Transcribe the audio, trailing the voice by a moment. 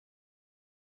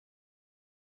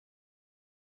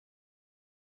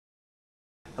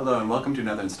Hello and welcome to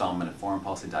another installment of Foreign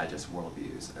Policy Digest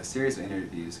Worldviews, a series of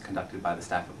interviews conducted by the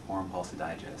staff of Foreign Policy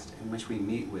Digest, in which we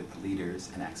meet with leaders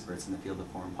and experts in the field of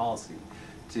foreign policy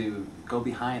to go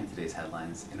behind today's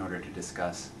headlines in order to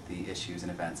discuss the issues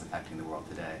and events affecting the world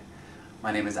today.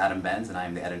 My name is Adam Benz and I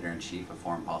am the Editor-in-Chief of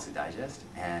Foreign Policy Digest,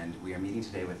 and we are meeting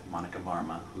today with Monika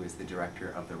Varma, who is the Director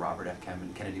of the Robert F.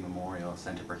 Kennedy Memorial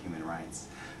Center for Human Rights,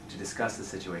 to discuss the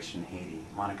situation in Haiti.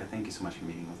 Monika, thank you so much for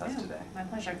meeting with us today. My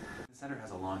pleasure. The center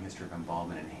has a long history of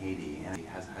involvement in Haiti, and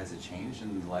has it changed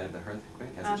in light of the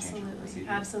earthquake? Has it changed the procedure?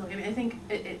 Absolutely. I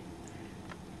mean,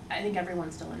 I think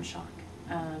everyone's still in shock,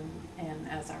 and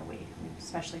as are we. I mean,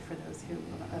 especially for those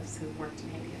of us who worked in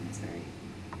Haiti, and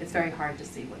it's very hard to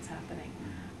see what's happening.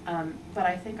 But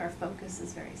I think our focus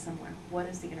is very similar. What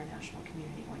is the international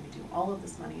community going to do? All of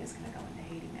this money is going to go into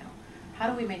Haiti now. How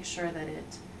do we make sure that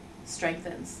it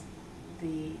strengthens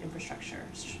the infrastructure,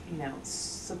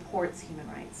 supports human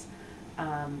rights,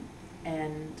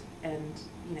 and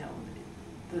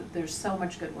there's so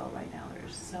much goodwill right now.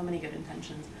 There's so many good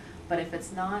intentions, but if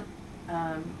it's not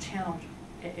channeled,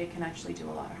 it can actually do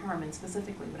a lot of harm. And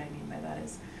specifically, what I mean by that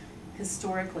is,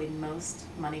 historically, most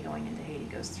money going into Haiti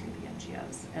goes through the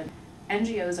NGOs, and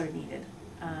NGOs are needed,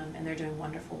 and they're doing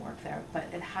wonderful work there. But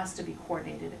it has to be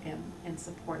coordinated in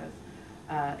support of.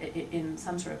 In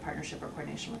some sort of partnership or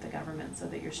coordination with the government, so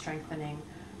that you're strengthening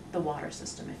the water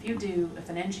system. If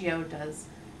an NGO does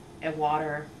a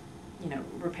water,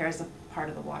 repairs a part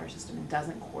of the water system and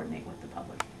doesn't coordinate with the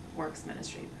Public Works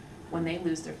Ministry, when they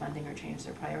lose their funding or change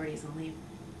their priorities and leave,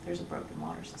 there's a broken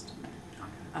water system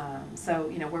there. So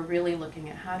we're really looking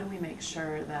at how do we make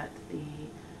sure that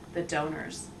the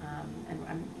donors,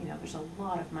 and there's a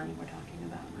lot of money we're talking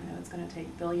about. It's going to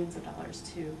take billions of dollars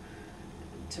to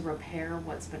repair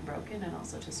what's been broken and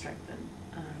also to strengthen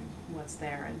what's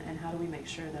there, and how do we make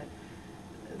sure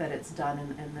that it's done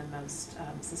in the most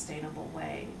sustainable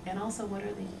way, and also what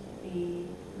are the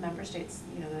member states,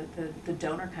 the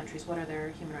donor countries, what are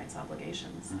their human rights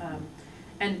obligations,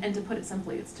 and to put it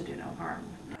simply, it's to do no harm.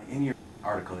 In your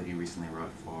article that you recently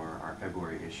wrote for our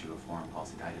February issue of Foreign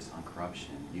Policy Digest on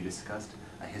corruption, you discussed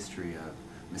a history of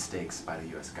mistakes by the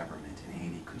U.S. government in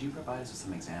Haiti. Could you provide us with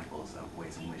some examples of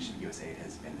ways in which U.S. aid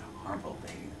has been harmful to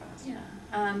Haiti in the past?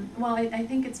 Yeah. Well, I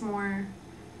think it's more.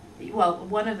 Well,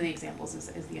 one of the examples is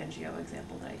the NGO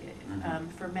example that I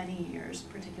gave. For many years,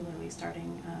 particularly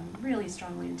starting really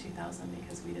strongly in 2000,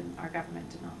 because our government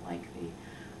did not like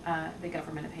the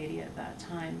government of Haiti at that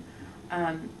time.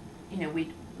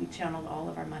 We channeled all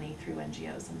of our money through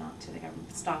NGOs and not to the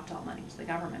government. Stopped all money to the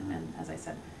government, and as I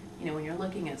said, when you're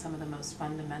looking at some of the most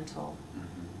fundamental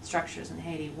structures in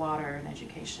Haiti, water and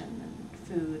education and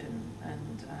food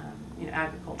and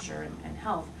agriculture and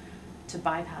health, to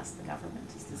bypass the government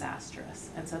is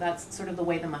disastrous. And so that's sort of the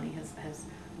way the money has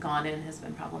gone in, has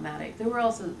been problematic. There were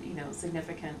also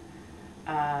significant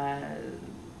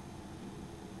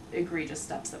egregious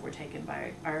steps that were taken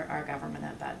by our government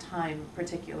at that time.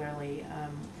 Particularly,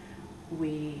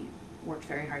 we worked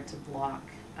very hard to block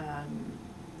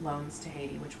loans to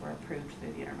Haiti, which were approved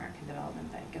through the Inter-American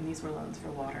Development Bank, and these were loans for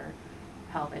water,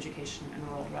 health, education, and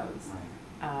rural roads.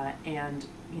 And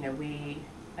we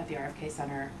at the RFK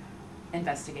Center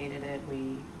investigated it.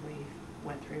 We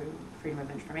went through Freedom of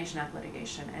Information Act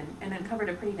litigation and uncovered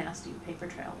a pretty nasty paper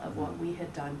trail of what we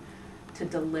had done to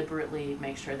deliberately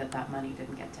make sure that money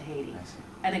didn't get to Haiti.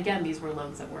 And again, these were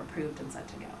loans that were approved and set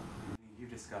to go. You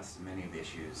discussed many of the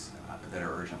issues that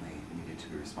are urgently needed to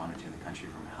be responded to in the country,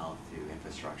 from health to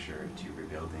infrastructure to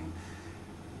rebuilding.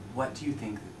 What do you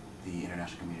think the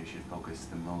international community should focus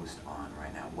the most on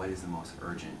right now? What is the most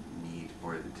urgent need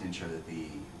to ensure that the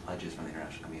pledges from the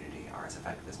international community are as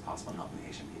effective as possible in helping the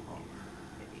Haitian people?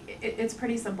 It's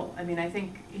pretty simple. I mean, I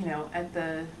think at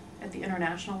the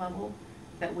international level,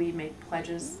 that we make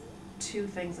pledges to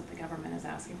things that the government is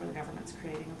asking for. The government's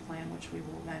creating a plan, which we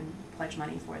will then pledge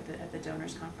money for at the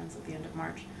donors conference at the end of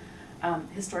March.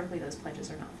 Historically, those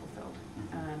pledges are not fulfilled.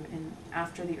 And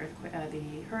after the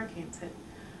hurricanes hit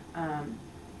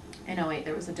in 2008,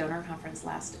 there was a donor conference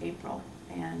last April,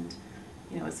 and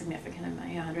a significant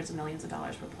amount, hundreds of millions of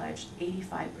dollars were pledged.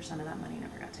 85% of that money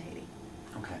never got to Haiti.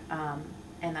 Okay.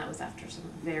 And that was after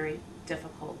some very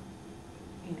difficult,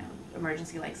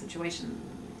 emergency-like situations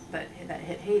that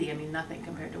hit Haiti. I mean, nothing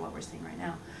compared to what we're seeing right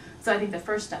now. So I think the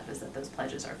first step is that those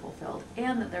pledges are fulfilled,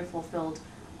 and that they're fulfilled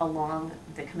along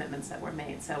the commitments that were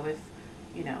made. So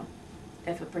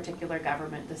if a particular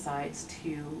government decides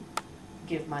to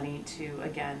give money to,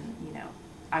 again,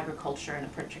 agriculture in a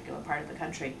particular part of the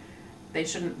country, they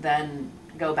shouldn't then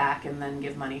go back and then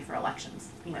give money for elections.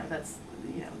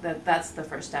 That's the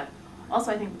first step.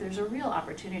 Also, I think there's a real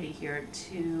opportunity here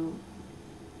to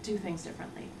do things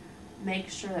differently. Make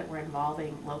sure that we're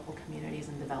involving local communities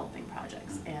in developing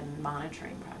projects and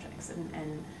monitoring projects,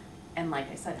 and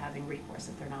like I said, having recourse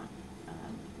if they're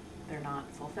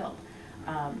not fulfilled.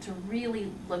 To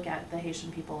really look at the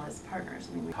Haitian people as partners.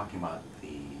 I mean, we're talking about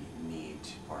the need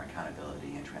for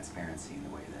accountability and transparency in the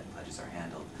way that pledges are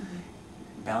handled.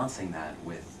 Balancing that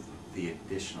with the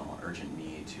additional urgent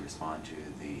need to respond to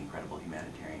the incredible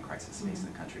humanitarian crisis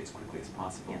facing the country as quickly as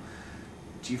possible.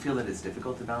 Do you feel that it's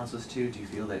difficult to balance those two? Do you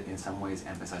feel that in some ways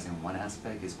emphasizing one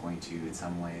aspect is going to, in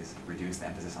some ways, reduce the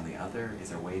emphasis on the other? Is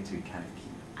there a way to kind of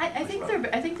keep? I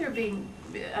think they're being.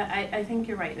 I think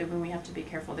you're right. I mean, we have to be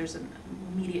careful. There's an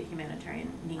immediate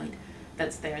humanitarian need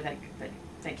that's there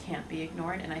that can't be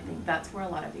ignored, and I think that's where a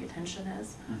lot of the attention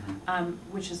is,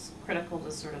 which is critical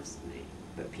to sort of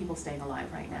people staying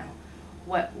alive right now.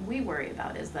 What we worry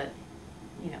about is that,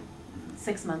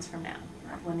 6 months from now,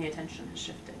 when the attention has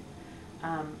shifted,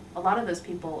 a lot of those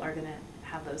people are going to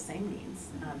have those same needs,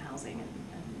 housing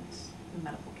and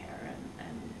medical care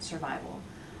and survival.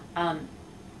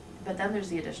 But then there's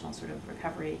the additional sort of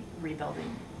recovery,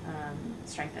 rebuilding,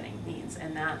 strengthening needs,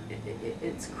 and that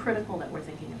it's critical that we're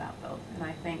thinking about both. And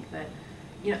I think that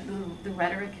the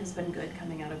rhetoric has been good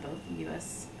coming out of both the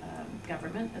U.S.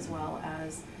 Government as well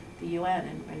as the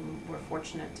UN, and we're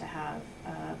fortunate to have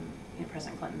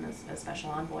President Clinton as a special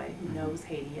envoy who knows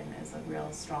Haiti and has a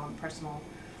real strong personal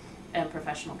and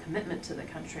professional commitment to the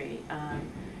country.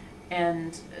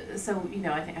 And so,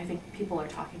 I think people are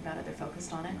talking about it, they're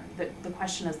focused on it. The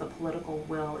question is the political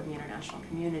will in the international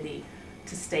community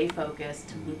to stay focused,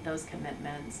 to meet those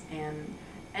commitments, and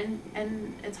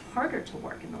it's harder to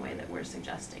work in the way that we're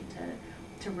suggesting,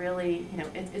 to really,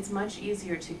 it's much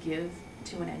easier to give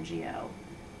to an NGO,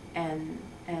 and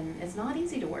it's not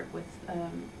easy to work with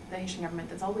the Haitian government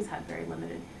that's always had very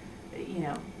limited,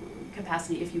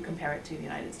 capacity if you compare it to the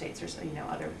United States or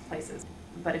other places.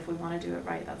 But if we want to do it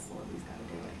right, that's the way we've got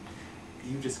to do it.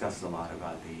 You've discussed a lot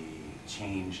about the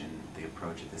change in the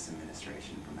approach of this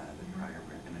administration from that of the prior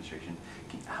administration.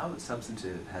 How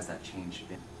substantive has that change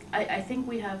been? I think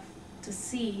we have to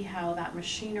see how that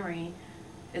machinery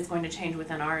is going to change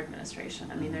within our administration.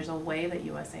 I mean, there's a way that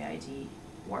USAID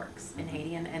works in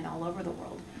Haiti and all over the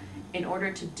world. In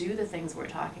order to do the things we're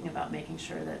talking about, making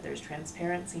sure that there's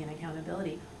transparency and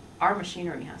accountability, our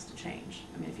machinery has to change.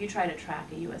 I mean, if you try to track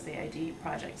a USAID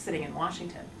project sitting in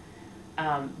Washington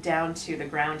down to the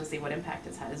ground to see what impact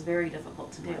it's had is very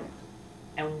difficult to do.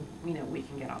 And we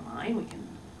can get online, we can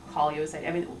call USAID.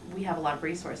 I mean, we have a lot of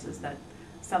resources that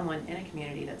someone in a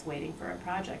community that's waiting for a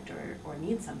project or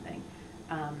needs something,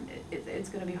 it's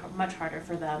going to be much harder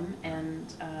for them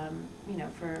and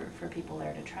for people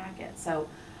there to track it. So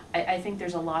I think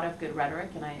there's a lot of good rhetoric,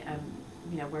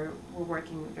 and we're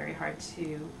working very hard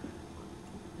to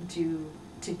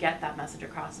get that message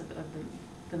across of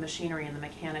the machinery and the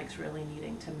mechanics really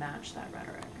needing to match that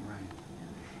rhetoric. Right.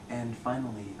 Yeah. And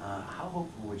finally, how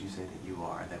hopeful would you say that you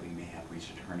are that we may have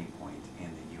reached a turning point in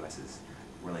the U.S.'s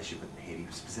relationship with Haiti,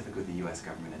 specifically the U.S.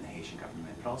 government and the Haitian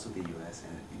government, but also the U.S.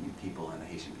 and people and the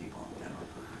Haitian people in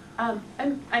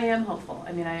general? I am hopeful.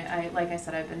 I mean, I like I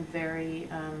said, I've been very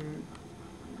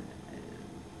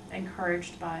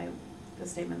encouraged by the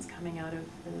statements coming out of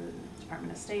the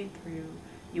Department of State through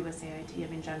USAID. I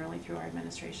mean, generally through our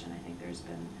administration, I think there's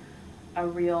been a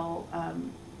real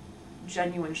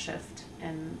genuine shift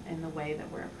in the way that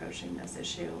we're approaching this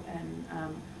issue. And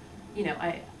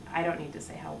I don't need to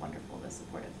say how wonderful the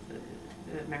support of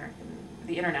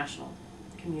the international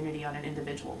community on an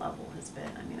individual level has been.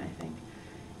 I mean, I think,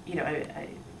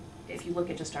 if you look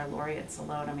at just our laureates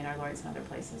alone, I mean, our laureates in other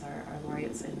places, our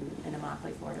laureates in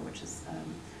Immokalee, Florida, which is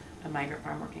a migrant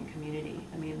farm working community.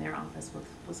 I mean, their office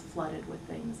was flooded with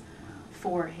things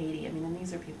for Haiti. I mean, and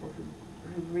these are people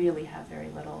who really have very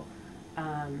little.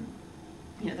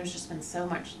 There's just been so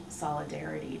much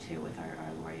solidarity too with our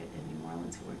laureate in New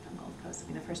Orleans who worked on Gulf Coast. I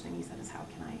mean, the first thing he said is, how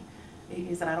can I?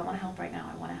 He said, I don't want to help right now.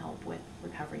 I want to help with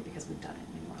recovery because we've done it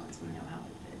in New Orleans. We know how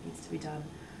it needs to be done.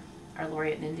 Our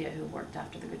laureate in India who worked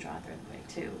after the Gujarat earthquake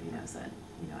too, said,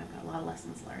 I've got a lot of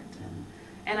lessons learned.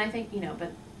 And I think,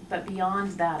 but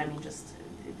beyond that, I mean, just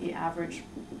the average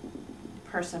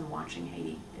person watching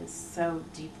Haiti is so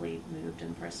deeply moved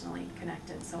and personally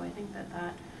connected. So I think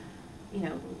that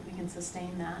we can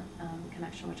sustain that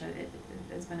connection, which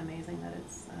it's been amazing that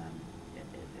it's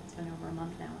been over a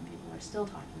month now and people are still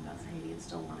talking about Haiti and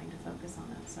still wanting to focus on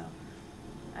it. So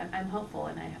I'm hopeful,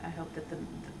 and I hope that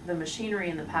the machinery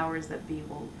and the powers that be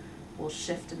will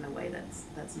shift in the way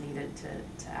that's needed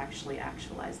to actually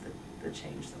actualize the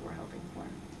change that we're hoping for.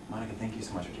 Monika, thank you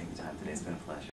so much for taking the time today. It's been a pleasure.